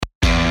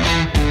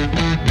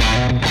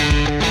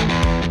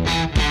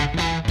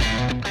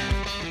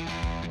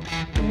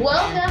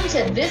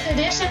to this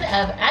edition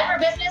of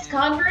Agribusiness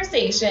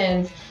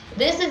Conversations.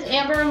 This is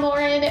Amber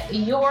Morin,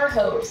 your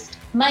host.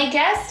 My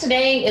guest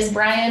today is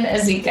Brian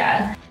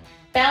Azika,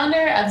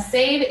 founder of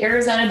Save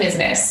Arizona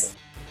Business.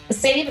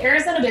 Save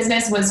Arizona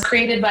Business was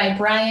created by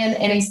Brian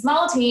and a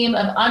small team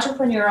of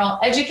entrepreneurial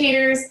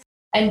educators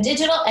and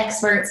digital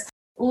experts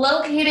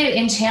located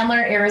in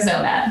Chandler,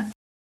 Arizona.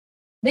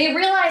 They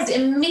realized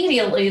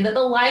immediately that the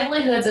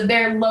livelihoods of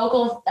their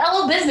local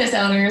fellow business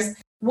owners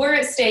were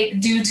at stake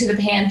due to the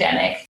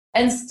pandemic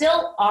and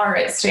still are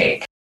at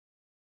stake.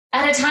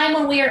 At a time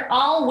when we are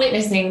all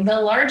witnessing the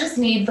largest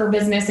need for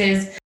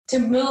businesses to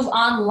move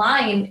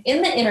online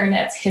in the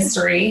internet's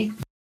history,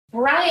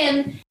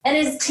 Brian and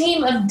his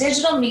team of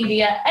digital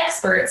media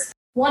experts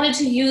wanted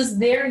to use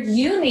their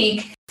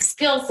unique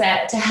skill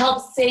set to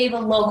help save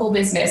local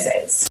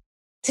businesses.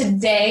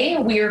 Today,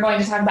 we are going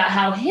to talk about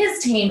how his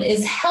team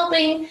is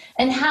helping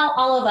and how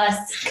all of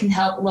us can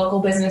help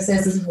local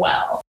businesses as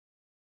well.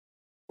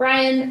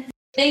 Brian,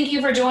 thank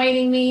you for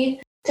joining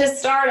me. To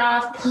start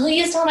off,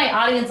 please tell my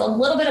audience a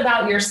little bit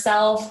about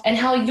yourself and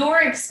how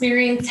your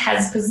experience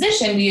has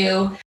positioned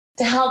you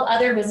to help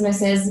other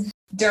businesses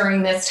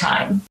during this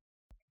time.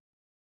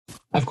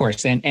 Of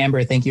course. And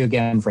Amber, thank you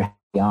again for having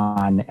me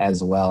on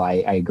as well.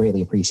 I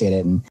greatly appreciate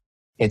it. And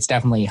it's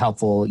definitely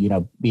helpful,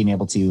 being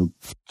able to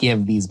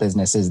give these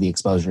businesses the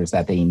exposures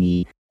that they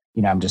need.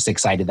 I'm just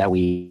excited that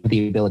we have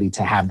the ability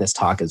to have this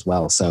talk as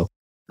well. So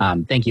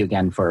thank you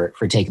again for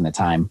taking the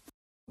time.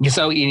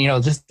 So,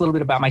 just a little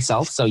bit about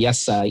myself. So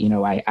yes,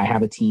 I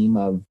have a team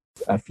of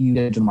a few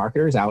digital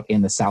marketers out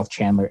in the South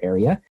Chandler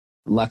area.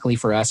 Luckily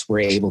for us,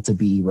 we're able to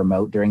be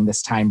remote during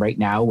this time right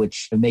now,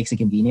 which makes it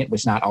convenient,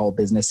 which not all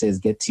businesses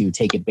get to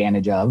take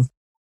advantage of.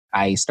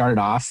 I started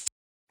off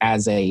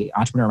as an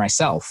entrepreneur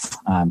myself.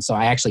 So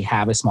I actually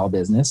have a small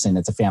business, and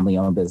it's a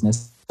family-owned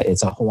business.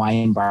 It's a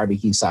Hawaiian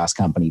barbecue sauce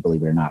company,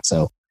 believe it or not.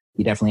 So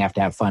you definitely have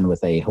to have fun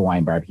with a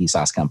Hawaiian barbecue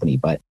sauce company.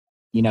 But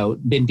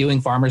been doing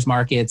farmers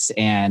markets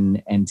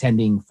and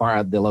tending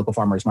the local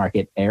farmers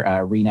market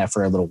arena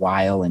for a little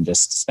while, and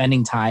just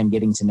spending time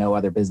getting to know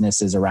other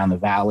businesses around the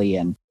valley,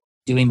 and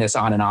doing this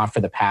on and off for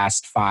the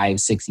past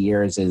 5-6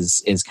 years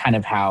is kind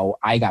of how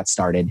I got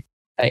started,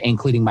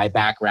 including my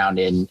background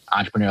in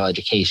entrepreneurial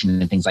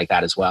education and things like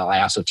that as well. I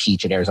also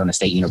teach at Arizona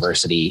State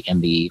University in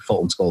the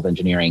Fulton School of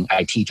Engineering.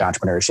 I teach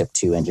entrepreneurship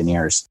to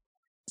engineers.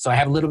 So I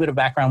have a little bit of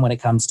background when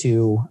it comes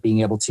to being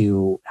able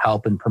to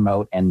help and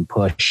promote and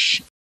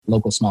push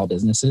local small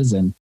businesses.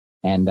 And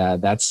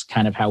that's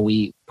kind of how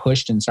we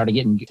pushed and started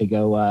getting to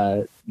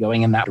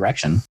going in that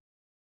direction.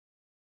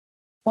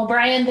 Well,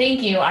 Brian,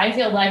 thank you. I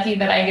feel lucky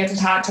that I get to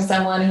talk to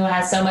someone who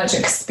has so much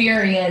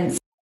experience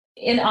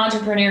in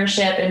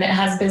entrepreneurship and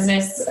has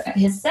business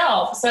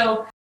himself.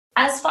 So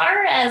as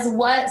far as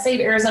what Save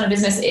Arizona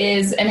Business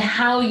is and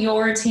how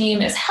your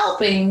team is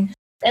helping,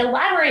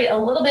 elaborate a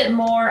little bit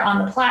more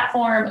on the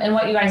platform and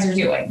what you guys are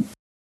doing.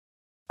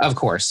 Of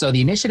course. So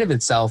the initiative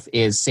itself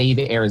is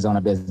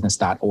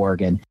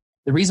savearizonabusiness.org. And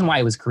the reason why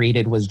it was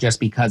created was just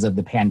because of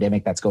the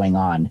pandemic that's going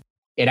on.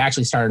 It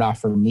actually started off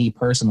for me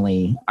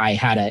personally. I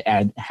had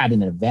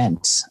an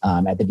event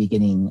at the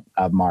beginning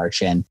of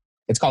March, and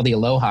it's called the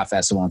Aloha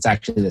Festival. It's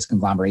actually this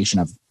conglomeration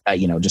of,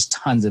 just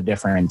tons of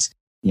different,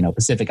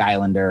 Pacific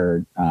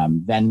Islander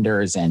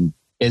vendors and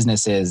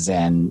businesses.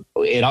 And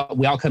we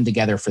all come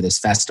together for this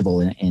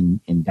festival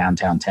in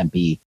downtown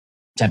Tempe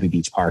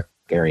Beach Park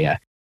area.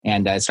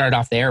 And it started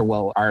off there.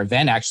 Well, our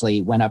event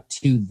actually went up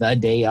to the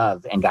day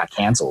of and got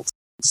canceled.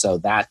 So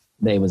that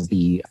day was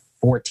the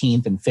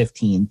 14th and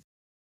 15th.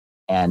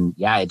 And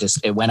yeah,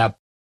 it went up.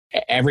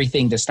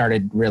 Everything just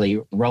started really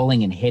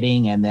rolling and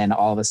hitting. And then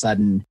all of a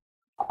sudden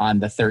on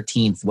the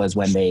 13th was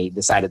when they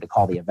decided to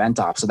call the event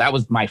off. So that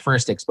was my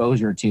first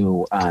exposure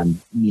to,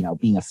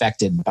 being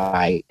affected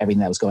by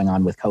everything that was going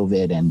on with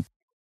COVID and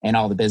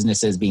all the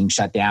businesses being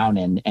shut down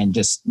and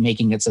just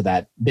making it so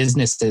that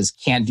businesses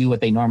can't do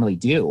what they normally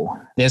do.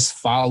 This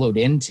followed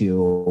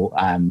into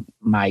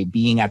my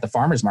being at the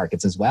farmers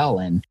markets as well.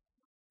 And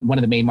one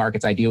of the main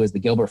markets I do is the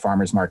Gilbert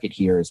Farmers Market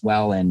here as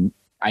well. And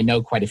I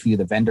know quite a few of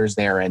the vendors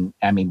there. And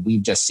I mean,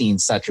 we've just seen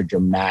such a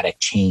dramatic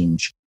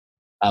change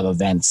of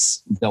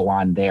events go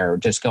on there.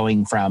 Just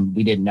going from,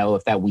 we didn't know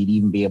if that we'd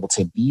even be able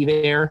to be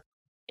there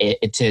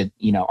to,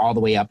 all the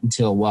way up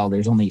until, well,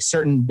 there's only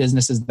certain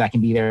businesses that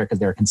can be there because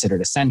they're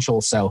considered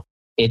essential. So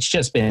it's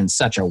just been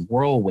such a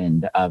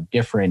whirlwind of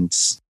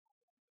different,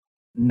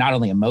 not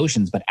only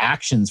emotions, but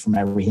actions from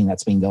everything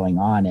that's been going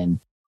on. And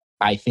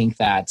I think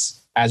that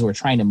as we're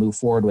trying to move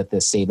forward with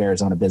this Save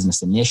Arizona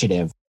Business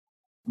initiative,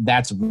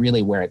 that's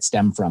really where it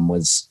stemmed from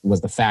was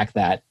the fact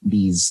that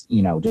these,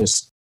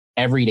 just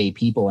everyday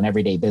people and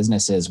everyday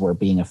businesses were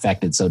being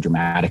affected so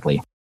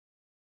dramatically.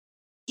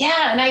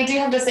 Yeah, and I do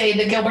have to say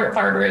the Gilbert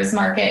Farmers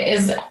Market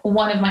is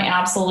one of my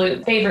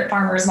absolute favorite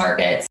farmers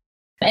markets.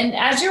 And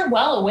as you're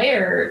well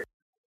aware,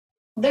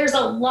 there's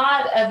a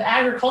lot of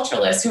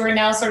agriculturalists who are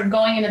now sort of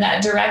going into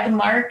that direct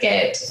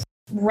market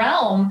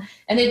realm,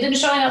 and they've been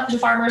showing up to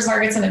farmers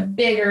markets in a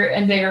bigger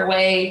and bigger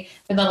way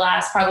for the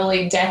last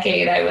probably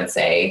decade, I would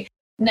say.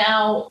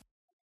 Now,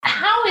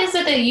 How is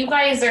it that you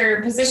guys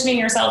are positioning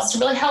yourselves to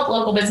really help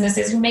local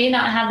businesses who may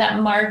not have that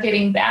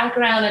marketing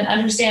background and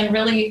understand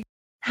really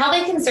how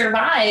they can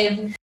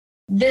survive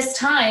this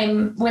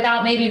time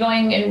without maybe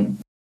going and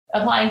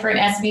applying for an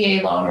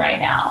SBA loan right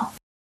now?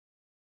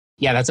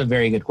 Yeah, that's a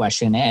very good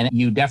question. And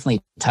you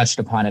definitely touched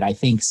upon it. I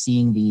think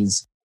seeing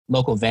these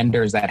local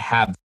vendors that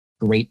have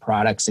great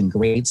products and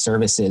great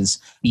services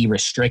be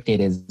restricted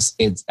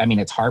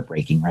it's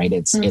heartbreaking, right?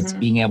 It's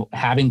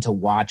having to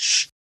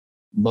watch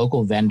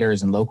local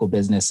vendors and local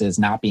businesses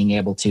not being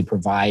able to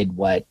provide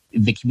what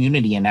the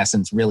community in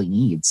essence really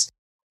needs.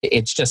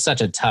 It's just such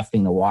a tough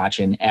thing to watch.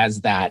 And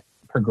as that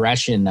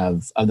progression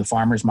of the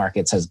farmers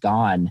markets has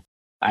gone,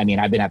 I've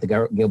been at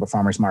the Gilbert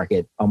Farmers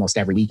Market almost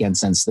every weekend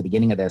since the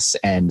beginning of this,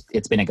 and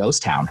it's been a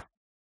ghost town.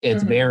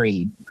 It's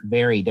very,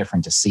 very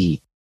different to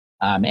see.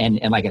 And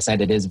like I said,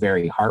 it is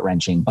very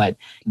heart-wrenching. But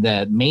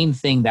the main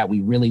thing that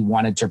we really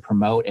wanted to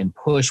promote and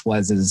push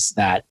is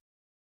that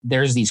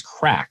there's these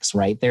cracks,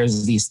 right?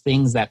 There's these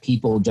things that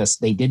people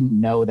they didn't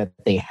know that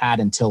they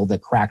had until the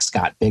cracks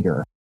got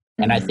bigger.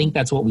 And I think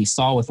that's what we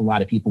saw with a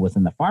lot of people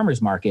within the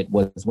farmers market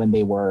was when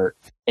they were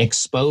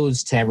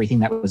exposed to everything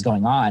that was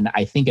going on.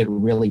 I think it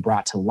really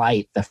brought to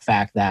light the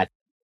fact that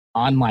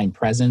online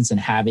presence and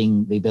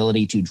having the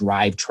ability to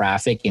drive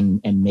traffic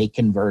and make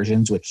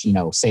conversions, which,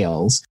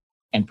 sales,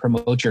 and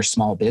promote your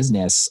small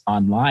business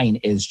online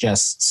is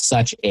just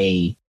such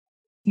a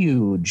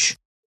huge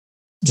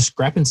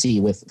discrepancy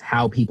with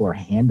how people are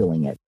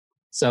handling it.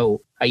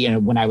 So,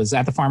 when I was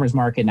at the farmers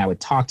market and I would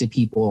talk to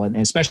people and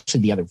especially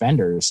the other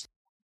vendors,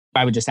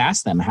 I would just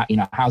ask them,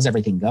 how's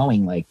everything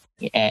going?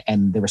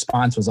 And the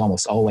response was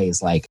almost always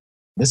like,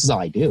 this is all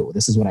I do.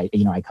 This is what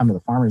I come to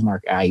the farmer's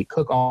market. I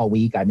cook all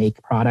week. I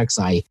make products.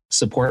 I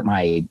support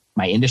my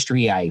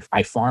industry.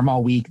 I farm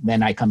all week.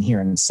 Then I come here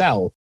and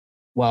sell.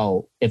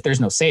 Well, if there's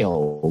no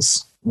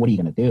sales, what are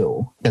you going to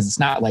do? Because it's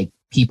not like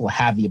people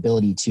have the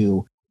ability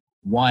to,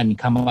 one,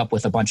 come up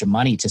with a bunch of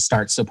money to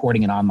start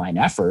supporting an online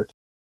effort.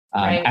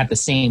 Right. At the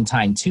same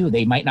time, too,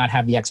 they might not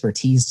have the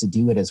expertise to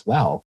do it as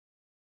well.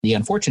 The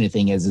unfortunate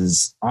thing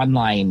is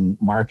online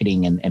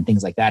marketing and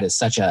things like that is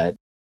such a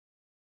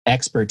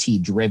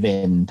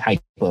expertise-driven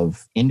type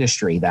of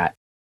industry that,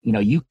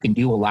 you can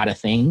do a lot of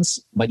things,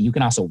 but you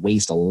can also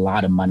waste a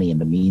lot of money in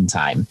the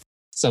meantime.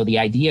 So the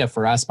idea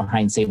for us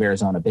behind Save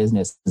Arizona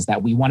Business is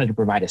that we wanted to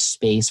provide a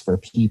space for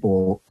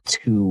people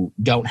who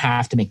don't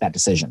have to make that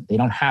decision. They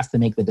don't have to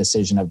make the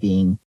decision of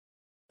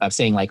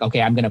saying like,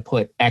 okay, I'm going to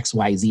put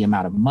XYZ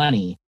amount of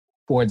money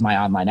towards my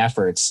online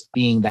efforts.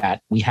 Being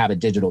that we have a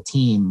digital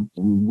team,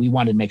 we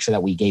wanted to make sure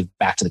that we gave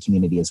back to the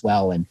community as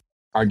well. And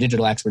our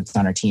digital experts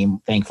on our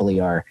team, thankfully,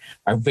 are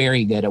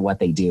very good at what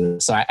they do.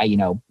 So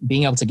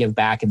being able to give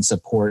back and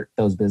support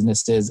those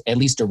businesses, at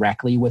least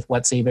directly with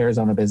what Save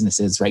Arizona Business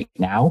is right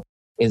now,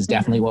 is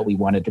definitely what we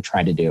wanted to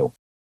try to do.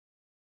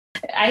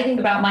 I think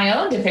about my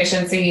own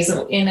deficiencies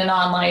in an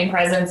online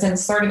presence and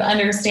sort of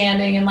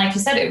understanding. And like you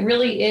said, it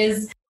really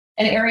is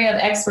an area of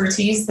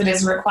expertise that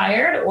is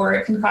required, or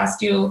it can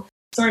cost you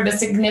sort of a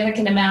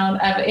significant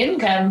amount of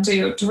income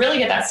to really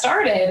get that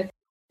started.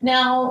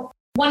 Now,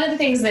 one of the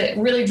things that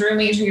really drew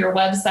me to your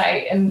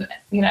website, and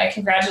I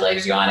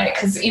congratulated you on it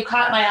because you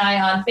caught my eye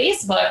on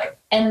Facebook.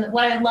 And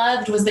what I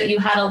loved was that you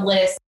had a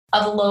list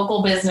of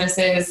local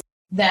businesses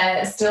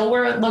that still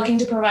were looking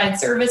to provide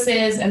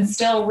services and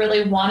still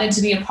really wanted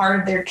to be a part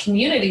of their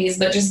communities,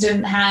 but just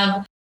didn't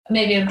have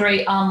maybe a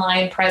great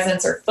online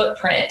presence or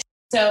footprint.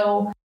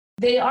 So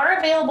they are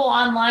available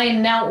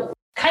online. Now,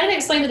 kind of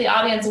explain to the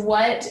audience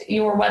what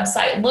your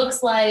website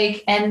looks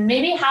like and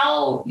maybe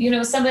how,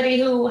 somebody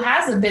who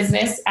has a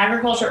business,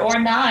 agriculture or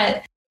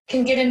not,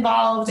 can get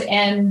involved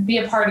and be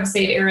a part of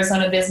Save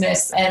Arizona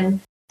Business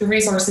and the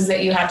resources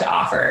that you have to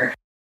offer.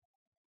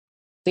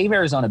 Save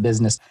Arizona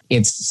Business,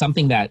 it's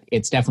something that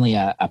it's definitely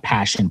a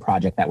passion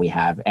project that we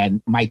have.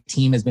 And my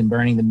team has been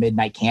burning the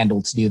midnight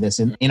candle to do this.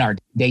 In our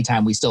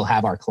daytime, we still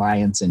have our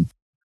clients and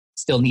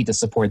still need to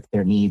support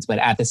their needs. But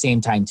at the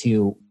same time,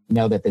 too,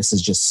 know that this is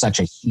just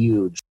such a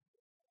huge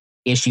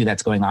issue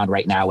that's going on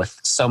right now with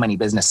so many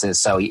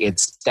businesses. So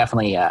it's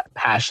definitely a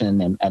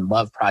passion and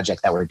love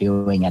project that we're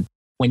doing. And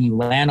when you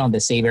land on the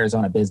Save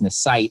Arizona Business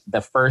site,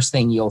 the first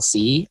thing you'll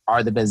see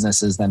are the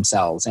businesses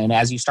themselves. And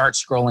as you start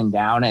scrolling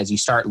down, as you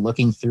start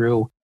looking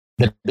through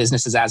the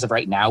businesses as of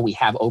right now, we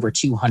have over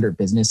 200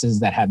 businesses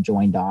that have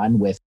joined on,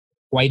 with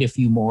quite a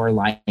few more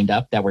lined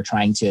up that we're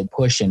trying to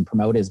push and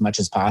promote as much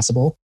as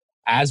possible.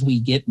 As we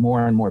get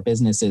more and more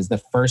businesses, the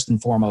first and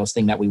foremost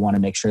thing that we want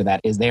to make sure that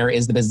is there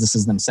is the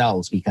businesses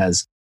themselves,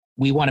 because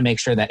we want to make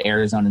sure that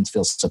Arizonans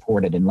feel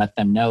supported and let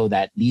them know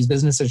that these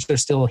businesses are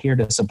still here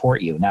to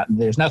support you. Now,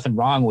 there's nothing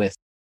wrong with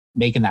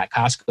making that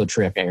Costco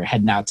trip or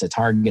heading out to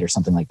Target or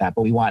something like that,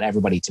 but we want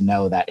everybody to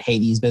know that, hey,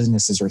 these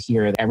businesses are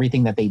here.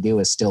 Everything that they do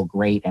is still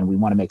great, and we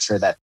want to make sure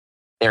that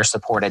they're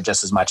supported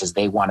just as much as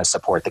they want to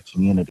support the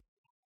community.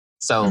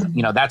 So,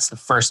 that's the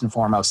first and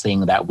foremost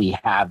thing that we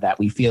have that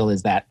we feel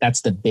is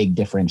that's the big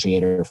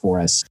differentiator for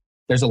us.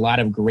 There's a lot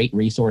of great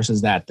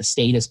resources that the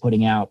state is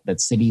putting out, that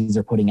cities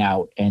are putting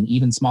out, and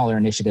even smaller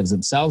initiatives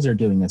themselves are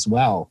doing as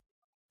well.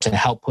 to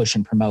help push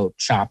and promote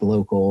shop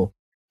local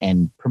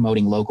and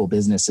promoting local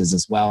businesses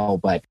as well.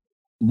 But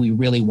we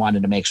really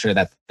wanted to make sure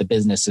that the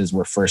businesses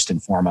were first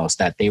and foremost,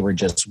 that they were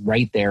just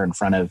right there in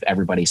front of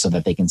everybody so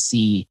that they can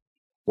see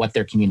what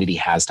their community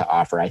has to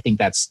offer. I think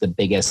that's the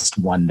biggest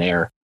one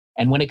there.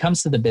 And when it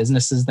comes to the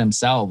businesses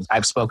themselves,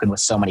 I've spoken with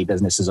so many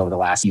businesses over the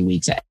last few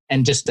weeks.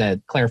 And just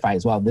to clarify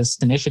as well, this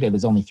initiative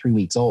is only 3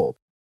 weeks old.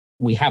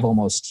 We have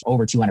almost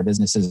over 200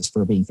 businesses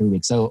for being 3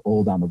 weeks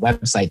old on the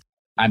website.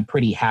 I'm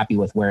pretty happy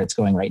with where it's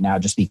going right now,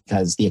 just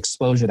because the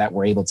exposure that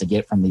we're able to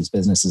get from these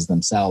businesses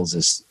themselves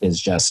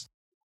is just,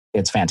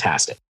 it's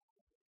fantastic.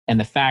 And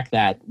the fact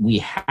that we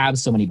have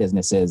so many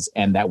businesses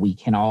and that we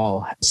can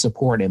all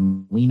support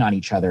and lean on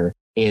each other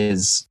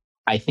is,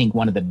 I think,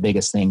 one of the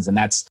biggest things. And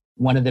that's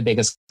one of the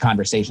biggest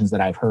conversations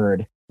that I've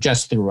heard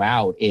just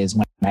throughout is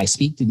when I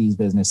speak to these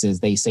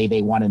businesses, they say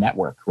they want a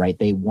network, right?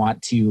 They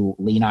want to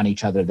lean on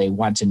each other. They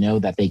want to know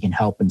that they can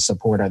help and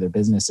support other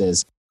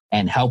businesses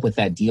and help with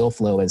that deal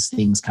flow as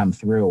things come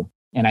through.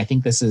 And I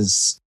think this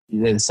is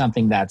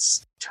something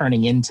that's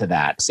turning into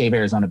that Save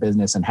Arizona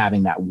Business, and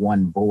having that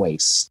one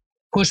voice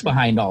push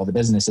behind all the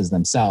businesses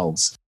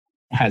themselves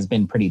has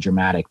been pretty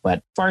dramatic. But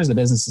as far as the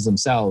businesses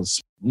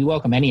themselves, we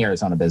welcome any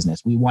Arizona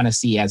business. We want to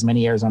see as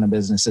many Arizona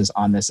businesses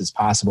on this as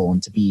possible,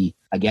 and to be,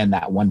 again,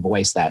 that one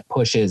voice that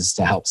pushes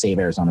to help save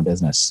Arizona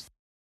business.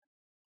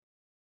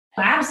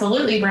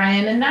 Absolutely,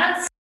 Brian. And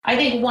that's, I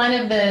think, one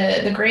of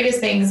the greatest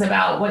things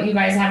about what you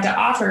guys have to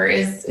offer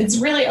is it's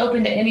really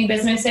open to any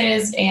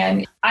businesses.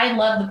 And I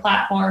love the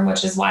platform,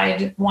 which is why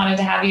I wanted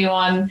to have you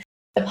on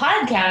the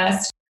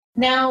podcast.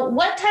 Now,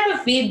 what type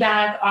of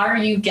feedback are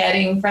you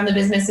getting from the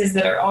businesses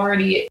that are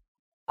already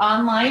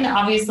online?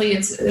 Obviously,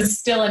 it's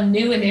still a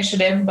new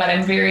initiative, but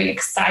I'm very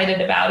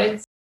excited about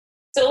it.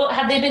 So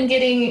have they been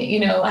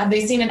getting, have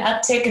they seen an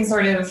uptick in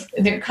sort of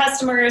their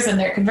customers and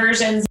their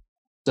conversions?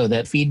 So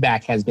that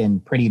feedback has been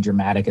pretty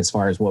dramatic as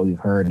far as what we've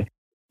heard.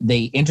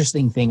 The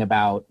interesting thing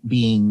about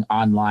being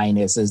online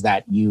is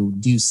that you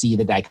do see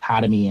the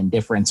dichotomy and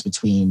difference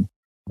between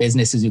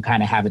businesses who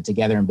kind of have it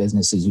together and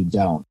businesses who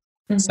don't.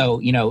 Mm-hmm. So,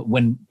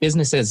 when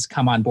businesses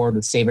come on board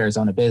with Save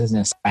Arizona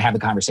Business, I have a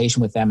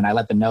conversation with them and I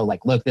let them know,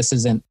 like, look, this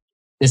isn't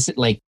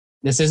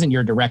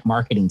your direct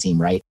marketing team,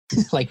 right?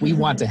 Like, we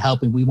want to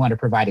help and we want to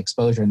provide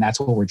exposure, and that's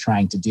what we're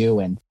trying to do.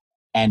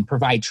 And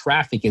provide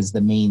traffic is the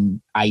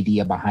main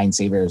idea behind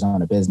Save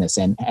Arizona Business,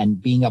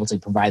 and being able to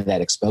provide that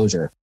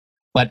exposure.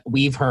 But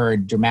we've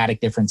heard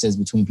dramatic differences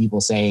between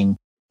people saying,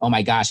 oh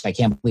my gosh, I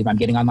can't believe I'm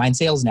getting online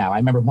sales now. I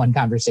remember one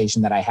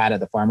conversation that I had at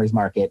the farmer's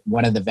market.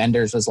 One of the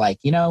vendors was like,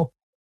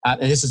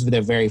 this is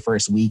the very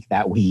first week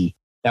that we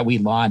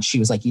launched. She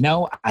was like,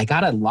 I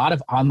got a lot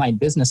of online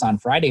business on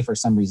Friday for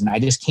some reason. I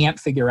just can't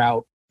figure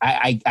out,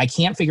 I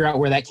can't figure out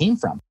where that came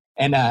from.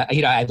 And,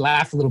 I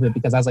laughed a little bit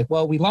because I was like,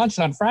 well, we launched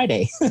on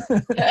Friday.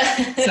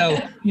 So,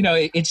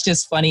 it's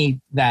just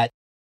funny that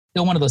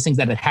still one of those things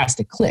that it has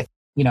to click,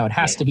 it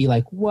has to be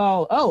like,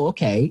 well, oh,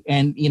 okay.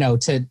 And,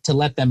 to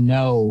let them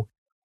know,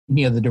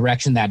 the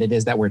direction that it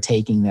is that we're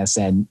taking this.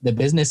 And the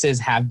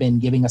businesses have been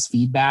giving us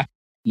feedback.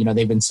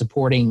 They've been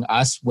supporting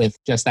us with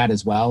just that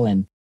as well.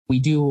 And we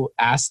do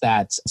ask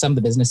that some of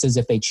the businesses,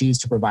 if they choose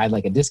to provide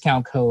like a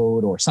discount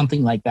code or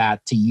something like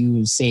that, to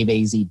use Save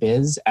AZ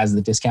Biz as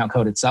the discount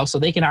code itself, so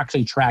they can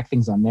actually track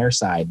things on their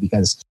side,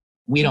 because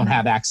we don't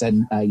have access,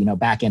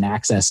 back-end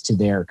access to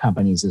their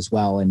companies as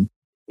well. And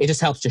it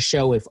just helps to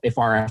show if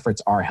our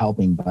efforts are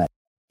helping. But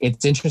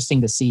it's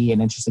interesting to see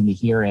and interesting to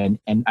hear. And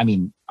I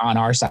mean, on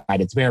our side,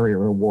 it's very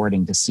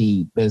rewarding to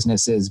see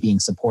businesses being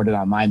supported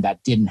online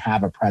that didn't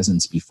have a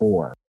presence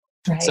before.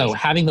 Right. So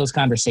having those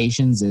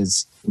conversations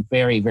is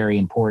very, very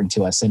important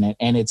to us. And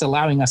it's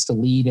allowing us to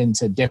lead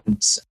into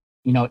different,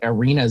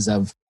 arenas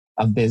of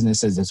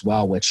businesses as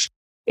well, which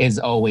is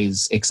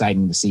always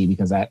exciting to see,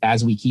 because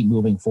as we keep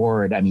moving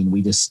forward, I mean,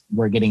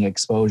 we're getting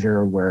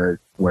exposure.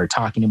 We're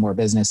talking to more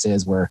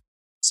businesses. We're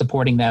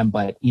supporting them,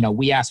 but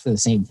we ask for the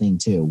same thing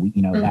too.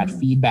 That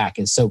feedback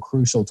is so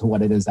crucial to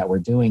what it is that we're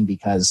doing,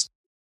 because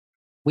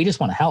we just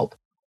want to help.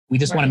 We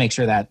just want to make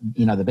sure that,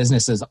 the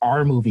businesses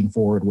are moving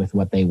forward with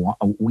what they want,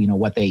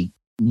 what they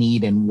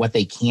need and what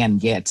they can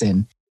get.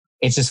 And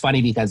it's just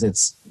funny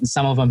because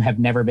some of them have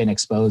never been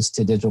exposed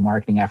to digital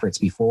marketing efforts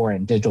before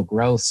and digital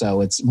growth.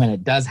 So it's when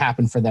it does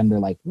happen for them, they're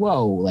like,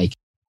 whoa, like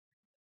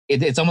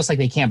it's almost like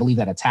they can't believe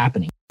that it's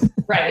happening.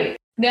 Right.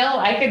 No,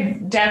 I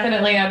could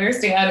definitely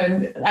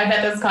understand. And I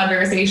bet those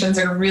conversations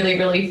are really,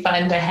 really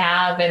fun to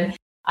have. And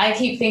I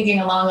keep thinking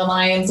along the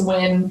lines,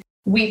 when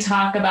we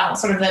talk about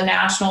sort of the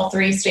national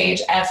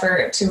 3-stage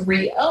effort to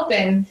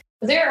reopen,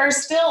 there are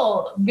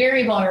still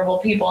very vulnerable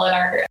people in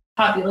our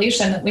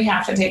population that we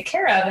have to take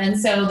care of. And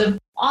so the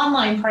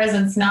online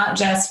presence, not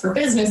just for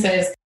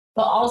businesses,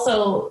 but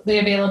also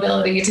the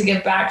to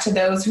give back to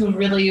those who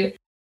really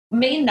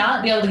may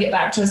not be able to get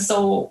back to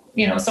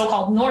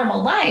so-called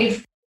normal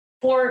life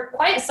for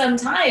quite some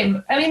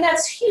time. I mean,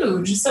 that's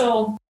huge.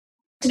 So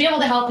to be able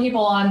to help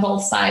people on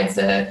both sides,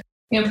 the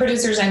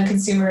producers and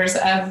consumers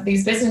of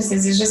these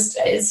businesses,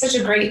 it's such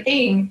a great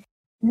thing.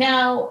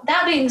 Now,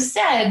 that being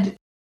said,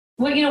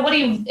 what do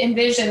you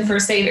envision for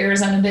Save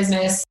Arizona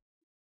Business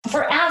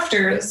for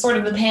after sort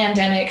of the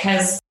pandemic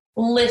has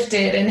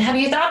lifted? And have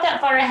you thought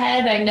that far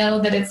ahead? I know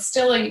that it's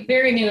still a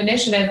very new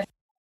initiative.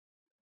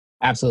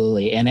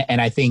 Absolutely. And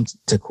I think,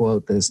 to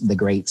quote the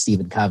great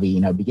Stephen Covey,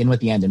 begin with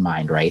the end in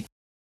mind, right?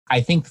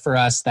 I think for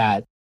us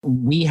that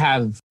we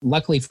have,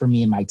 luckily for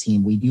me and my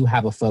team, we do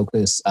have a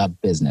focus of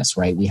business,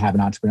 right? We have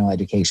an entrepreneurial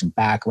education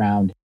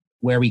background.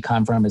 Where we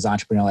come from is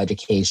entrepreneurial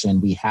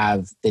education. We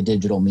have the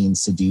digital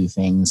means to do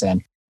things.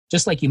 And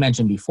just like you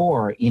mentioned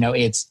before,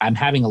 I'm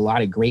having a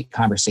lot of great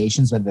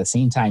conversations, but at the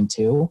same time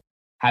too,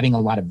 having a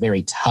lot of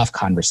very tough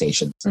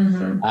conversations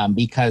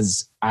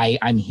because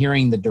I'm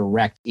hearing the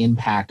direct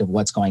impact of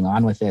what's going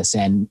on with this.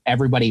 And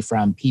everybody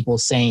from people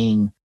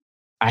saying,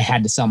 I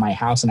had to sell my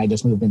house and I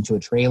just moved into a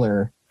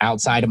trailer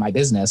outside of my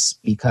business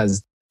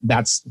because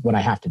that's what I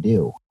have to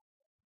do.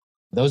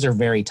 Those are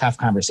very tough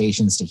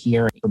conversations to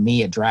hear. For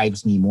me, it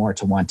drives me more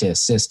to want to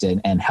assist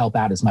and help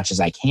out as much as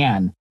I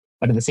can.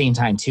 But at the same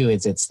time too,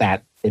 it's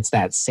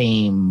that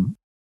same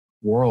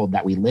world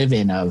that we live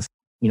in of,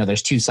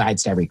 there's two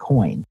sides to every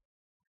coin.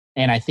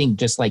 And I think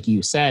just like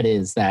you said,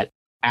 is that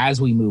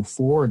as we move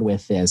forward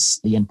with this,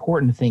 the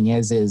important thing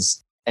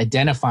is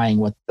identifying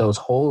what those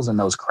holes and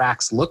those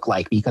cracks look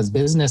like, because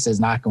business is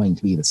not going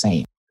to be the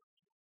same.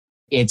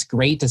 It's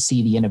great to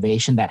see the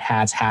innovation that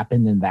has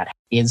happened and that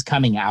is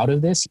coming out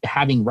of this.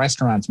 Having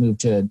restaurants move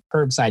to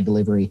curbside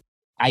delivery.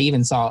 I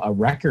even saw a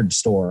record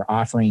store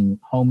offering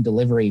home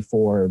delivery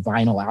for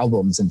vinyl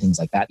albums and things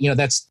like that.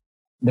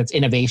 That's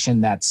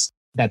innovation that's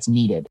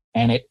needed.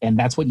 And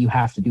that's what you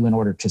have to do in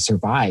order to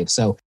survive.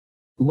 So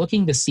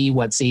looking to see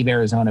what Save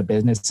Arizona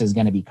Business is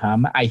going to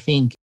become, I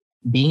think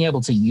being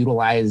able to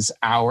utilize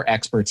our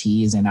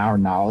expertise and our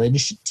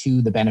knowledge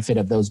to the benefit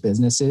of those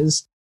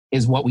businesses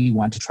is what we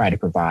want to try to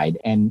provide,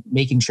 and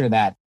making sure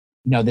that,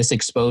 this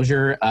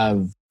exposure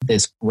of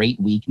this great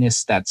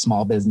weakness that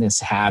small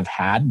business have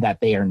had that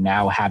they are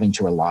now having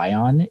to rely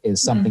on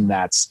is something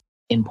that's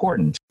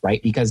important,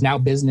 right? Because now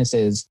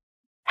businesses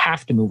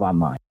have to move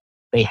online.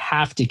 They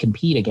have to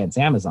compete against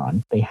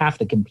Amazon. They have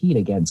to compete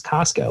against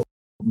Costco.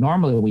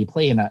 Normally we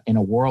play in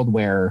a world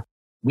where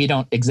we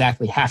don't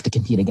exactly have to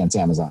compete against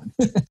Amazon.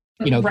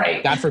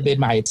 Right. God forbid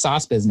my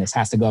sauce business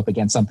has to go up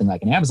against something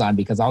like an Amazon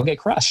because I'll get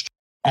crushed.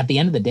 At the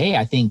end of the day,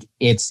 I think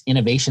it's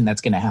innovation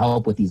that's going to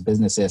help with these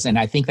businesses. And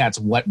I think that's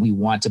what we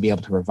want to be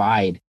able to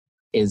provide,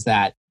 is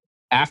that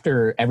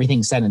after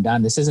everything's said and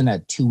done, this isn't a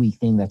 2-week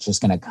thing that's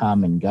just going to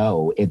come and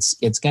go. It's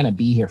going to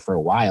be here for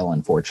a while,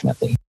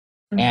 unfortunately.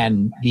 Mm-hmm.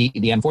 And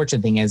the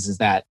unfortunate thing is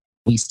that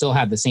we still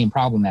have the same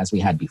problem as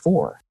we had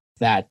before,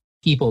 that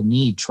people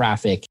need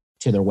traffic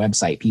to their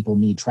website. People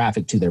need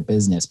traffic to their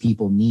business.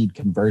 People need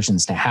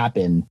conversions to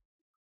happen,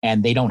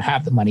 and they don't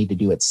have the money to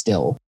do it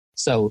still.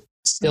 So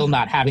still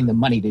not having the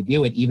money to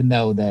do it, even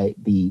though the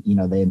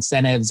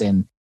incentives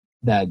and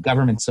the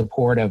government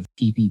support of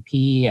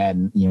PPP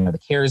and, the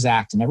CARES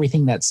Act and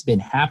everything that's been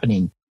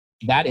happening,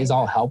 that is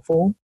all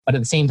helpful. But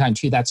at the same time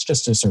too, that's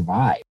just to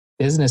survive.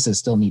 Businesses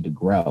still need to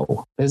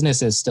grow.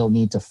 Businesses still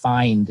need to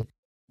find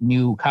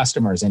new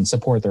customers and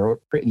support their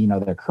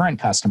current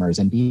customers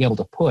and be able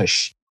to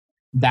push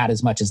that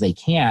as much as they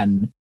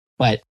can,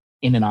 but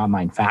in an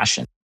online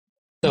fashion.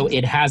 So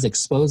it has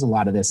exposed a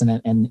lot of this.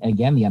 And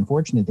again, the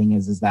unfortunate thing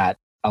is that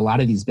a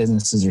lot of these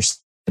businesses are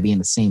still to be in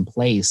the same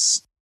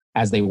place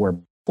as they were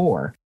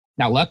before.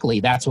 Now, luckily,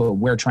 that's what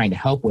we're trying to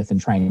help with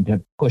and trying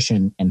to push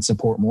and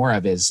support more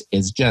of is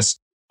just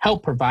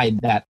help provide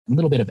that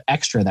little bit of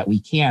extra that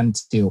we can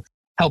to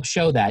help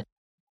show that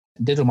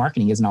digital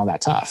marketing isn't all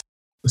that tough.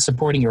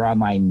 Supporting your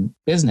online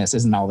business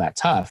isn't all that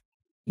tough.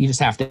 You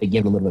just have to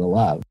give a little bit of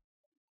love.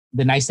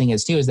 The nice thing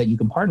is that you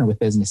can partner with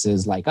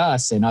businesses like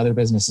us and other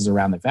businesses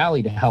around the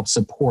Valley to help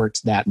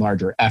support that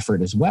larger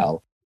effort as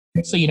well.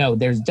 So,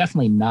 there's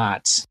definitely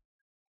not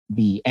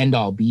the end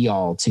all be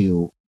all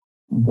to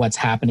what's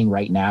happening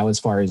right now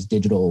as far as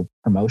digital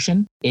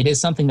promotion. It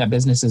is something that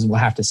businesses will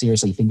have to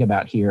seriously think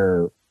about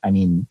here,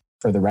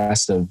 for the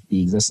rest of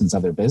the existence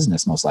of their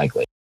business, most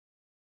likely.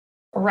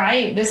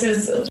 Right. This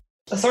is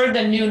sort of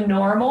the new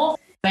normal.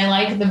 I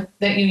like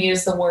that you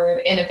use the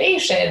word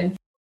innovation,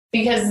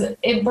 because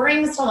it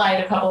brings to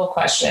light a couple of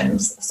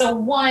questions. So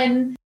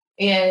one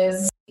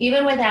is,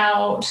 even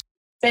without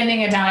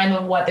spending a dime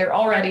of what they're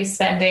already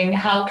spending,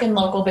 how can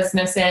local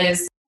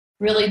businesses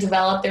really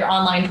develop their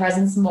online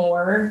presence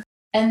more?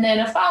 And then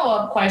a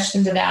follow-up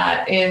question to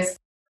that is,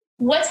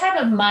 what type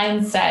of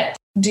mindset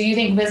do you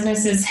think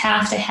businesses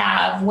have to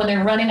have when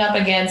they're running up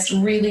against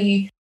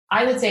really,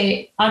 I would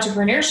say,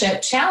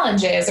 entrepreneurship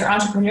challenges or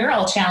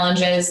entrepreneurial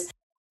challenges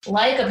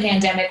like a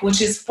pandemic,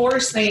 which is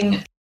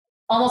forcing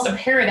almost a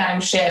paradigm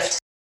shift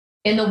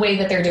in the way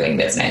that they're doing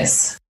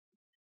business?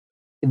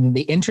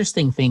 The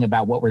interesting thing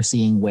about what we're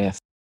seeing with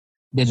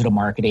digital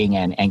marketing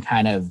and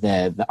kind of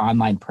the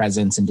online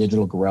presence and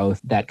digital growth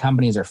that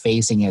companies are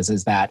facing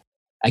is that,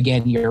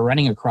 again, you're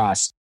running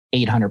across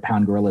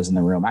 800-pound gorillas in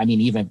the room.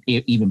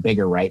 Even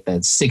bigger, right? The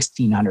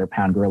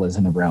 1,600-pound gorillas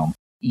in the room.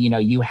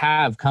 You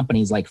have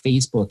companies like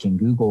Facebook and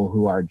Google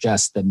who are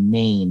just the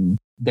main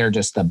they're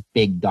just the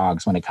big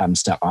dogs when it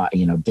comes to,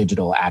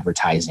 digital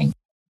advertising.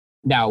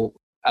 Now,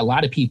 a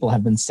lot of people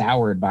have been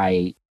soured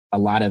by a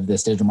lot of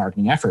this digital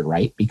marketing effort,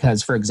 right?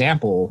 Because, for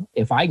example,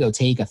 if I go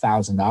take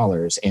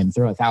 $1,000 and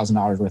throw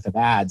 $1,000 worth of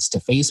ads to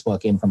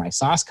Facebook in for my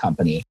sauce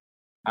company,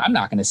 I'm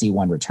not going to see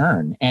one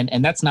return.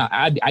 And that's not,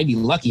 I'd be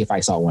lucky if I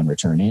saw one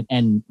return.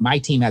 And my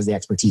team has the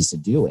expertise to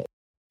do it.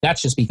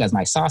 That's just because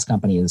my sauce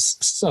company is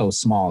so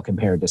small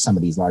compared to some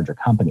of these larger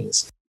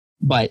companies.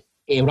 But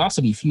it would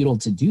also be futile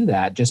to do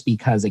that just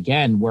because,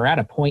 again, we're at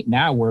a point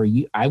now where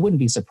I wouldn't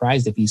be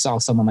surprised if you saw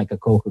someone like a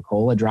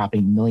Coca-Cola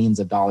dropping millions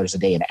of dollars a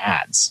day in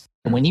ads.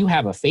 And when you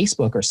have a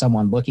Facebook or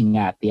someone looking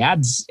at the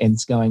ads and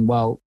it's going,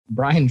 well,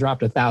 Brian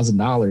dropped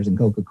 $1,000 and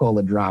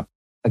Coca-Cola dropped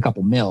a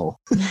couple mil.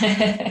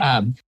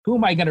 Who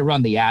am I going to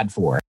run the ad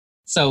for?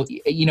 So,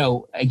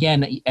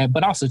 again,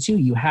 but also too,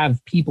 you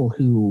have people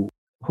who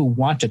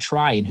want to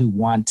try and who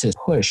want to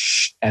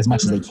push as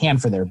much as they can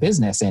for their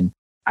business. And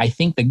I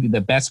think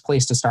the best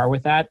place to start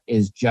with that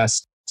is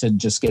just to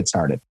get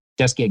started,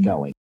 just get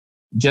going,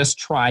 just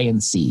try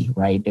and see,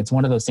 right? It's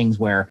one of those things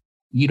where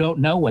you don't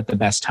know what the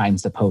best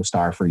times to post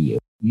are for you.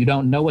 You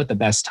don't know what the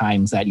best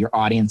times that your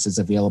audience is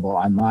available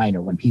online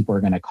or when people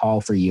are going to call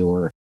for you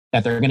or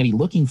that they're going to be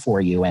looking for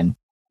you. And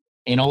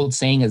an old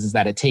saying is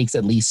that it takes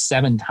at least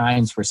 7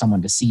 times for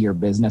someone to see your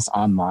business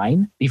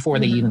online before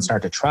they even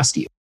start to trust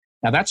you.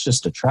 Now, that's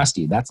just to trust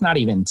you. That's not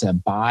even to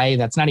buy.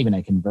 That's not even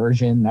a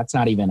conversion. That's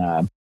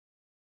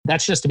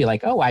just to be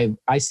like, oh,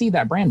 I see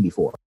that brand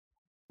before.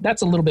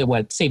 That's a little bit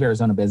what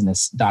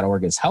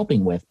SaveArizonaBusiness.org is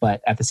helping with.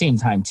 But at the same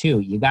time, too,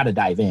 you got to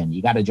dive in.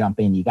 You got to jump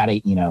in. You got to,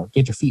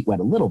 get your feet wet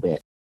a little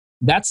bit.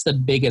 That's the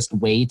biggest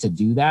way to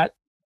do that.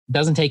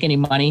 Doesn't take any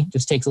money,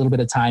 just takes a little bit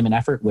of time and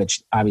effort,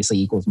 which obviously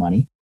equals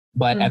money.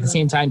 But at the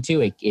same time,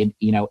 too,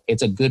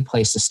 it's a good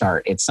place to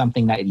start. It's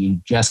something that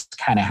you just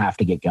kind of have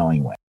to get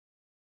going with.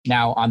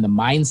 Now, on the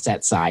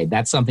mindset side,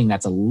 that's something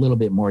that's a little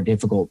bit more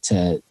difficult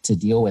to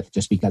deal with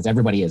just because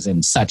everybody is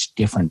in such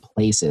different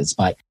places.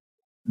 But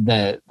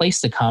the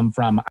place to come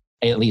from,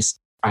 at least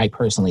I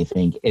personally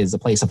think, is a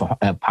place of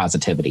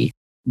positivity.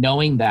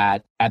 Knowing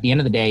that at the end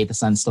of the day, the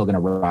sun's still going to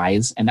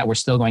rise and that we're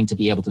still going to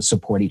be able to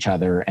support each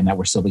other and that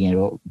we're still going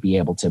to be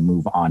able to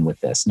move on with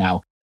this.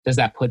 Now, does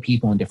that put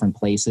people in different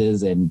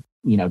places and,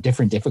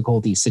 different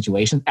difficulty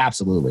situations?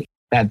 Absolutely.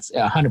 That's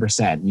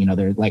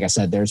 100%. Like I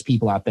said, there's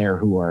people out there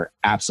who are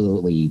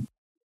absolutely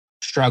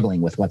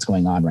struggling with what's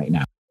going on right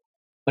now.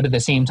 But at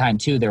the same time,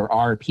 too, there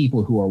are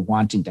people who are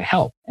wanting to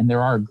help. And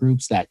there are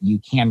groups that you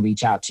can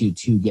reach out to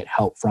get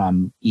help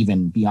from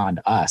even beyond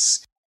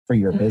us for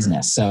your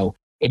business. So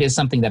it is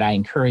something that I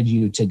encourage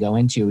you to go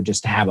into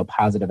just to have a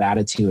positive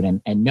attitude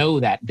and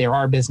know that there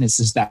are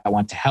businesses that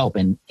want to help.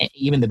 And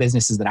even the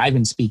businesses that I've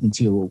been speaking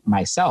to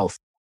myself,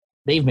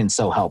 they've been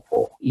so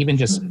helpful, even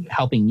just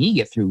helping me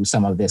get through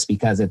some of this,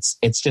 because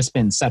it's just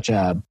been such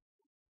a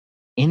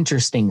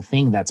interesting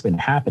thing that's been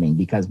happening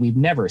because we've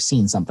never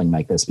seen something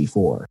like this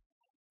before.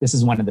 This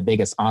is one of the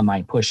biggest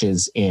online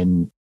pushes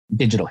in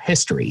digital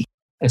history,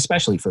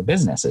 especially for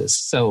businesses.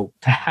 So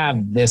to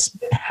have this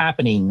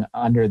happening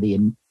under the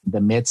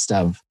midst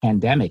of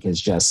pandemic is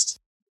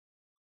just,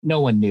 no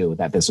one knew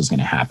that this was going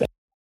to happen.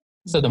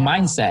 So the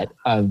mindset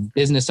of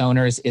business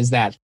owners is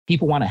that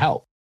people want to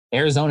help.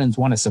 Arizonans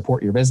want to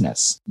support your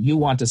business. You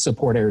want to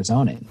support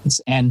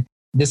Arizonans. And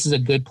this is a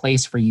good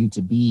place for you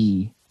to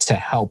be to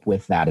help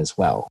with that as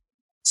well.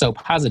 So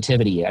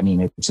positivity,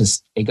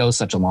 it goes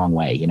such a long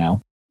way,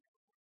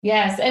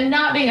 Yes. And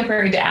not being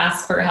afraid to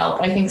ask for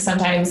help. I think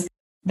sometimes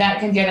that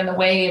can get in the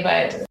way.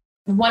 But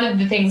one of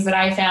the things that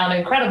I found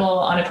incredible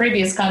on a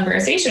previous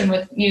conversation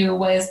with you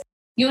was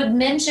you had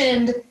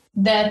mentioned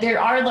that there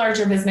are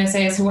larger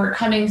businesses who are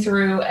coming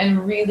through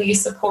and really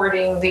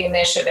supporting the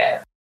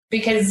initiative.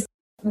 Because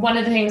one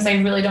of the things I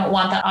really don't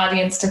want the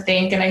audience to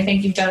think, and I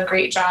think you've done a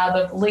great job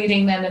of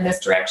leading them in this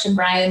direction,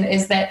 Brian,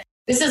 is that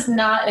this is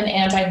not an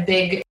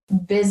anti-big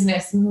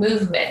business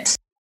movement,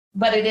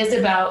 but it is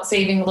about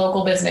saving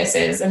local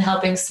businesses and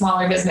helping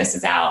smaller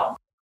businesses out.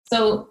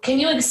 So can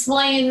you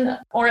explain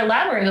or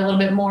elaborate a little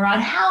bit more on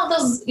how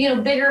those,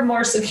 bigger,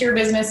 more secure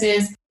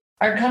businesses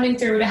are coming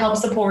through to help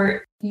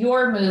support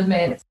your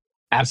movement?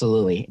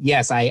 Absolutely.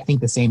 Yes, I think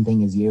the same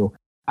thing as you.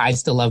 I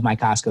still love my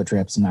Costco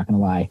trips, I'm not going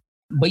to lie.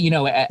 But,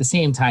 at the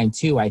same time,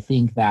 too, I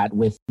think that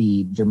with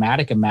the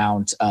dramatic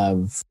amount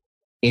of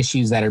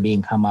issues that are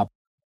being come up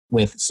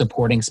with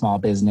supporting small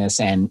business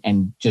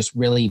and just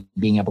really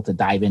being able to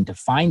dive in to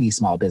find these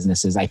small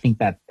businesses, I think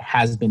that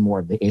has been more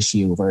of the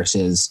issue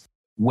versus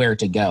where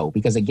to go.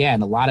 Because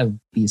again, a lot of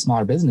these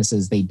smaller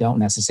businesses, they don't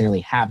necessarily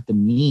have the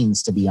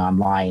means to be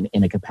online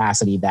in a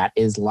capacity that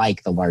is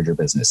like the larger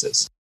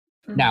businesses.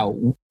 Now,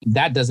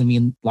 that doesn't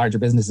mean larger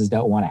businesses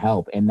don't want to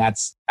help. And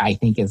that's, I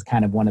think, is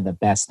kind of one of the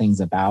best things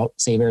about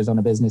Save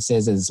Arizona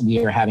Businesses is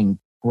we are having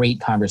great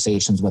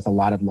conversations with a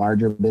lot of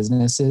larger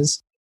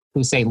businesses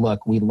who say,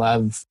 look, we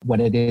love what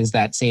it is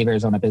that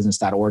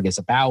SaveArizonaBusiness.org is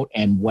about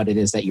and what it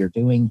is that you're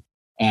doing.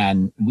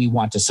 And we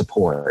want to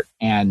support.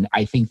 And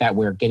I think that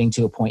we're getting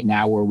to a point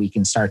now where we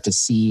can start to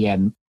see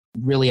and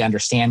really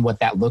understand what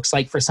that looks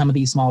like for some of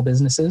these small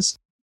businesses.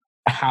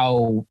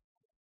 how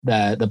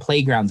the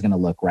playground's going to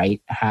look,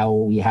 right? How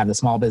we have the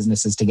small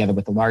businesses together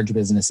with the large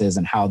businesses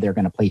and how they're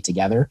going to play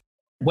together,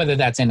 whether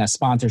that's in a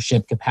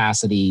sponsorship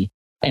capacity.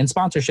 And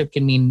sponsorship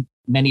can mean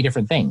many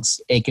different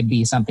things. It could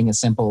be something as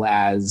simple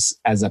as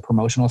a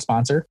promotional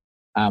sponsor.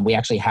 We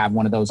actually have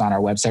one of those on our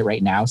website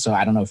right now. So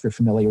I don't know if you're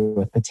familiar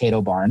with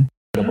Potato Barn.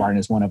 Potato Barn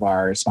is one of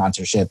our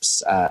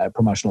sponsorships,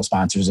 promotional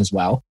sponsors as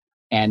well.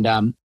 And,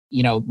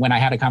 when I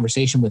had a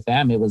conversation with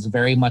them, it was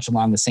very much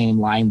along the same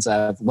lines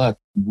of, look,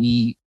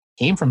 we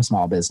came from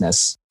small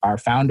business. Our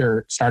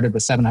founder started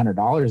with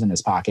 $700 in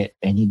his pocket,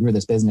 and he grew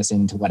this business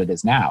into what it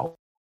is now.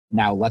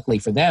 Now, luckily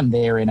for them,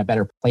 they're in a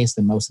better place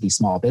than most of these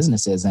small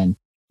businesses, and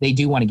they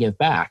do want to give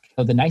back.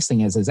 So the nice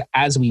thing is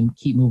as we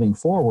keep moving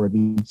forward,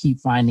 we keep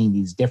finding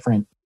these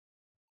different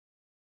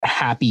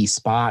happy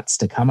spots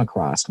to come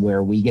across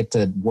where we get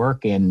to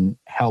work and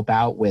help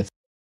out with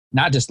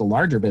not just the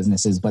larger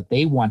businesses, but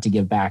they want to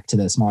give back to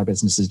the smaller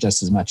businesses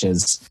just as much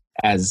as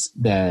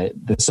the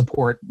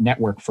support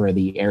network for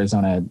the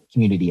Arizona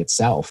community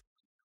itself.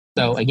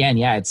 So again,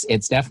 yeah,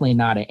 it's definitely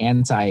not an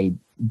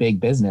anti-big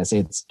business.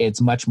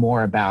 It's much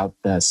more about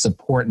the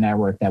support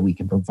network that we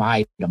can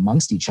provide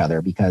amongst each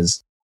other,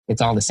 because it's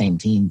all the same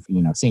team,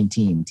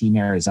 Team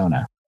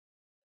Arizona.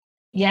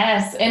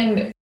 Yes.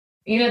 And,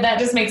 that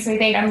just makes me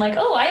think, I'm like,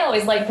 oh, I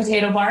always like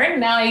Potato Barn.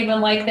 Now I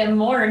even like them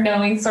more,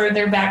 knowing sort of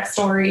their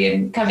backstory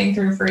and coming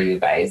through for you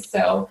guys.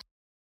 So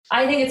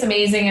I think it's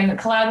amazing. And the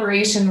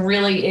collaboration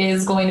really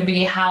is going to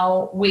be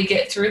how we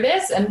get through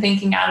this and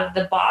thinking out of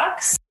the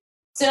box.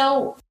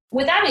 So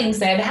with that being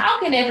said, how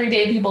can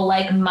everyday people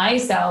like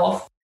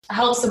myself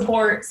help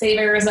support Save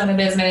Arizona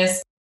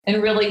Business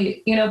and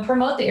really,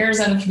 promote the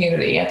Arizona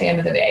community at the end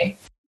of the day?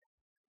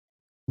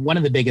 One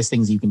of the biggest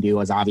things you can do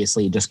is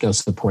obviously just go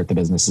support the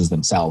businesses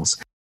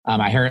themselves.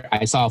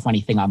 I saw a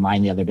funny thing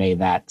online the other day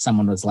that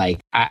someone was like,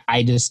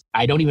 I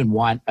don't even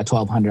want a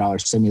 $1,200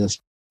 stimulus.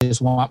 I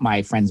just want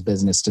my friend's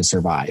business to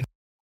survive.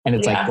 And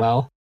it's like,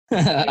 well,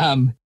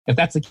 if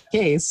that's the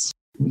case,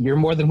 you're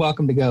more than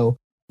welcome to go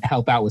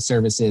help out with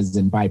services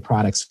and buy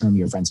products from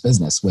your friend's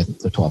business with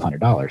the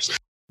 $1,200.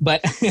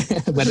 But at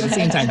the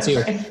same time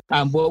too,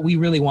 what we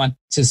really want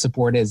to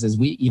support is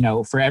we,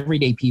 for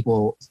everyday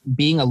people,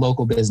 being a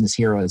local business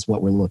hero is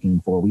what we're looking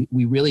for.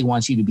 We really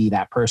want you to be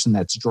that person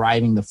that's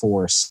driving the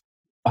force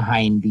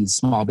behind these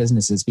small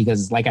businesses,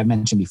 because like I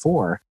mentioned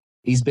before,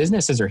 these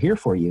businesses are here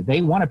for you.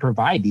 They want to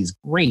provide these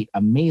great,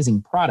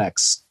 amazing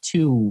products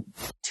to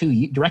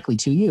you, directly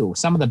to you.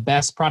 Some of the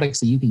best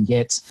products that you can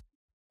get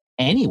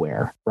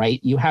anywhere, right?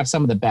 You have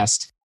some of the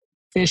best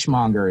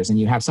fishmongers and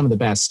you have some of the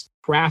best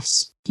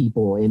crafts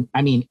people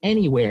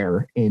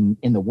anywhere in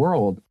the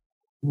world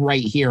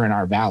right here in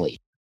our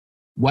valley.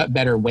 What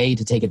better way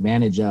to take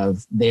advantage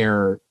of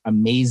their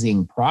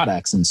amazing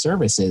products and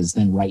services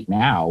than right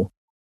now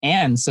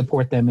and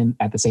support them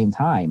at the same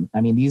time?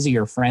 These are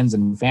your friends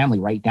and family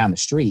right down the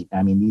street.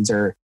 These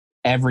are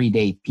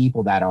everyday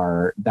people that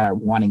are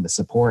wanting the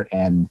support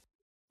and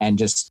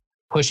just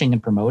pushing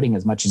and promoting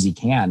as much as you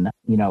can.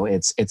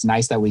 It's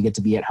nice that we get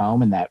to be at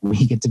home and that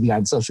we get to be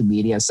on social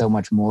media so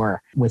much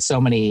more with so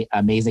many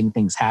amazing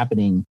things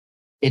happening.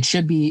 It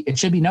should be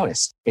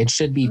noticed. It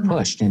should be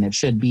pushed, and it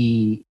should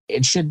be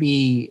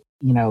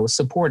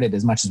supported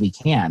as much as we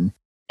can.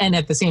 And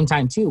at the same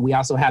time too, we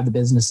also have the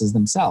businesses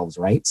themselves,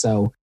 right?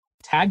 So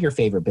tag your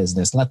favorite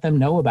business, let them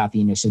know about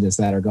the initiatives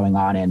that are going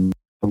on, and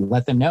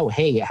let them know,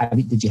 hey,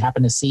 did you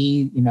happen to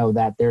see,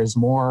 that there's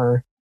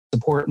more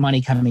support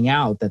money coming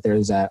out, that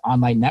there's an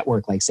online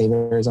network like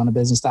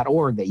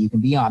savearizonabusiness.org that you can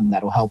be on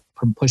that'll help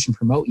push and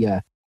promote you.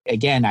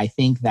 Again, I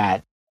think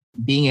that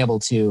being able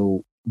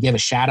to give a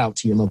shout out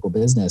to your local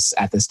business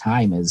at this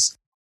time it's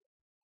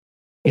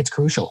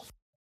crucial.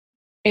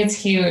 It's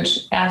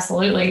huge.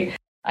 Absolutely.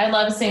 I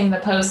love seeing the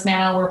posts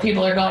now where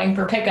people are going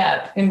for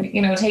pickup and,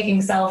 taking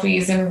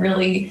selfies and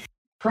really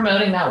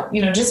promoting that,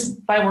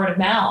 just by word of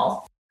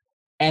mouth.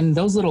 And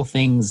those little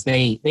things,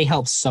 they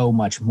help so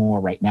much more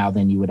right now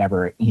than you would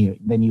ever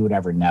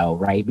know,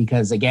 right?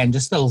 Because again,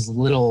 just those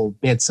little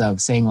bits of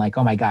saying like,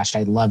 oh my gosh,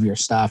 I love your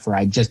stuff, or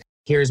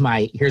here's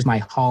my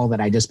haul that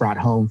I just brought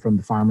home from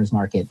the farmer's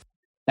market.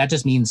 That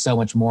just means so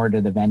much more to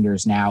the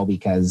vendors now,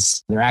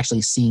 because they're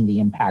actually seeing the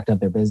impact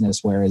of their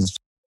business. Whereas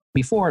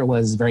before it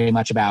was very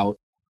much about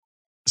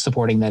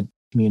supporting the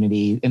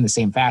community in the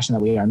same fashion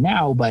that we are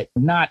now, but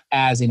not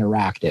as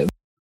interactive.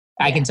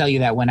 I can tell you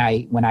that when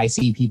I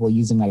see people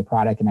using my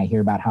product and I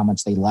hear about how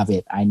much they love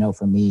it, I know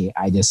for me,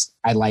 I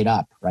light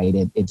up, right?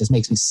 It just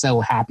makes me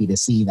so happy to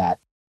see that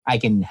I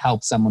can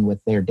help someone with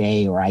their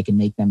day, or I can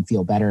make them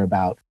feel better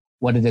about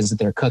what it is that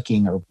they're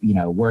cooking or,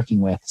 working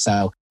with.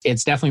 So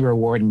it's definitely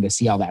rewarding to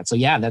see all that. So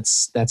yeah,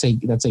 that's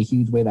a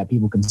huge way that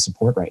people can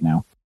support right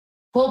now.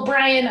 Well,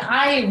 Brian,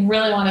 I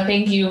really want to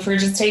thank you for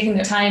just taking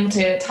the time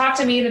to talk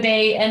to me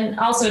today, and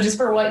also just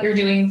for what you're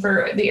doing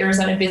for the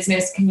Arizona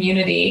business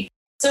community.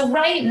 So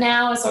right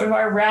now is sort of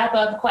our wrap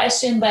up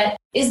question, but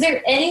is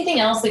there anything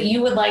else that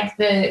you would like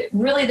the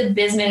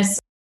business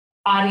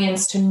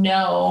audience to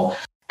know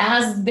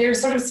as they're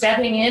sort of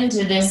stepping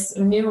into this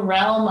new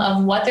realm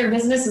of what their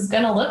business is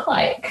going to look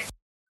like?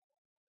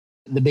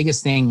 the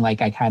biggest thing,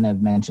 like I kind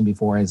of mentioned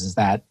before, is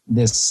that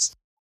this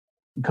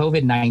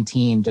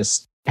COVID-19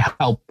 just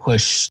helped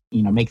push,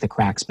 make the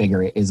cracks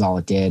bigger is all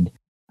it did.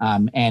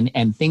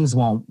 And things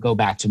won't go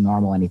back to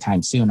normal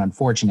anytime soon,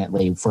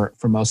 unfortunately, for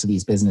most of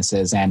these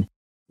businesses. And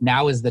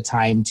now is the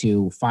time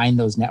to find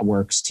those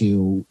networks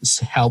to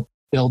help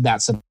build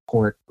that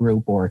support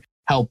group or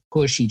help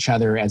push each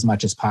other as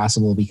much as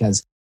possible,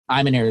 because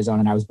I'm in Arizona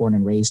and I was born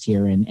and raised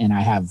here, and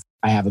I have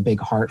a big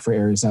heart for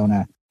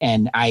Arizona.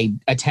 And I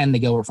attend the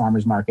Gilbert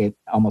Farmers Market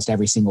almost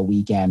every single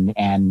weekend,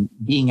 and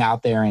being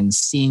out there and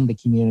seeing the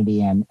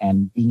community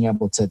and being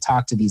able to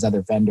talk to these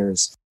other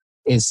vendors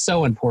is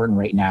so important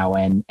right now.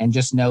 And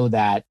just know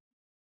that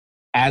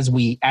as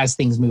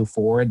things move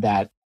forward,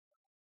 that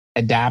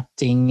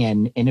adapting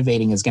and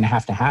innovating is going to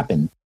have to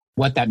happen.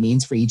 What that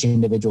means for each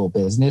individual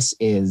business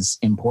is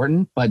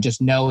important, but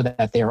just know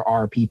that there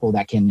are people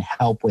that can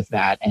help with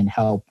that and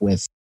help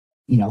with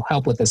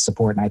the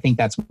support. And I think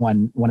that's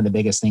one of the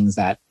biggest things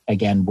that,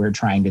 again, we're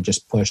trying to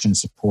just push and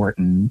support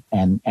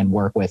and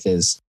work with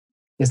is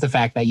the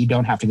fact that you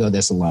don't have to go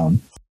this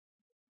alone.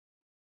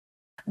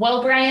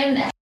 Well,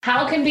 Brian,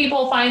 how can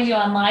people find you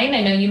online?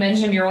 I know you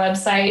mentioned your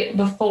website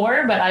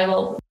before, but I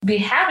will be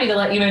happy to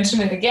let you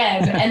mention it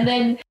again. And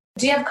then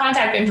do you have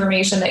contact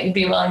information that you'd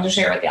be willing to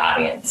share with the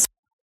audience?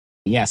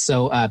 Yes.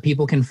 So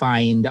people can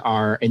find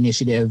our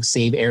initiative,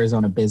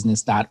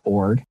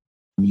 savearizonabusiness.org.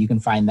 You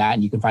can find that,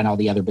 and you can find all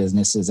the other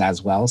businesses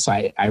as well. So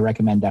I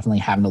recommend definitely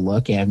having a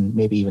look and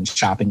maybe even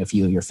shopping a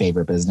few of your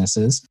favorite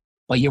businesses.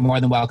 But you're more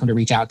than welcome to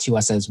reach out to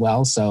us as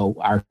well. So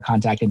our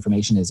contact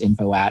information is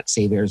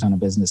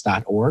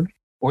info@savearizonabusiness.org.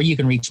 Or you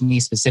can reach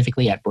me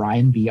specifically at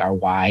Brian,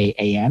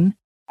 BRYAN,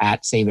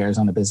 at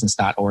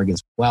savearizonabusiness.org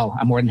as well.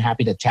 I'm more than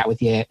happy to chat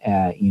with you.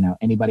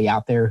 Anybody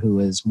out there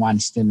who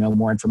wants to know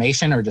more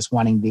information or just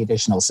wanting the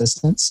additional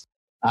assistance.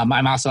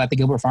 I'm also at the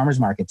Gilbert Farmers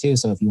Market too.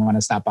 So if you want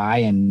to stop by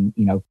and,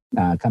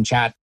 come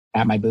chat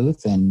at my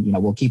booth, and,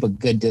 we'll keep a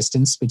good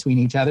distance between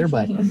each other,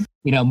 but,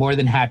 more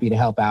than happy to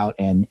help out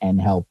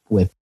and help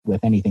with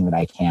anything that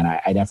I can.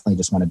 I definitely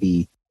just want to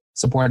be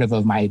supportive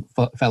of my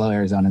fellow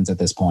Arizonans at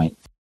this point.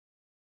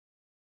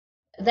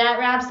 That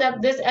wraps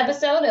up this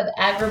episode of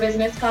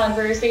Agribusiness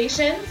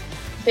Conversations.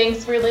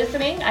 Thanks for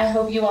listening. I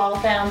hope you all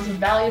found some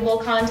valuable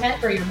content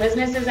for your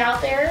businesses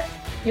out there.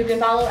 You can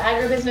follow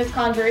Agribusiness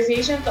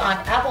Conversations on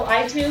Apple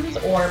iTunes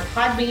or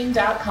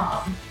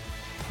podbean.com.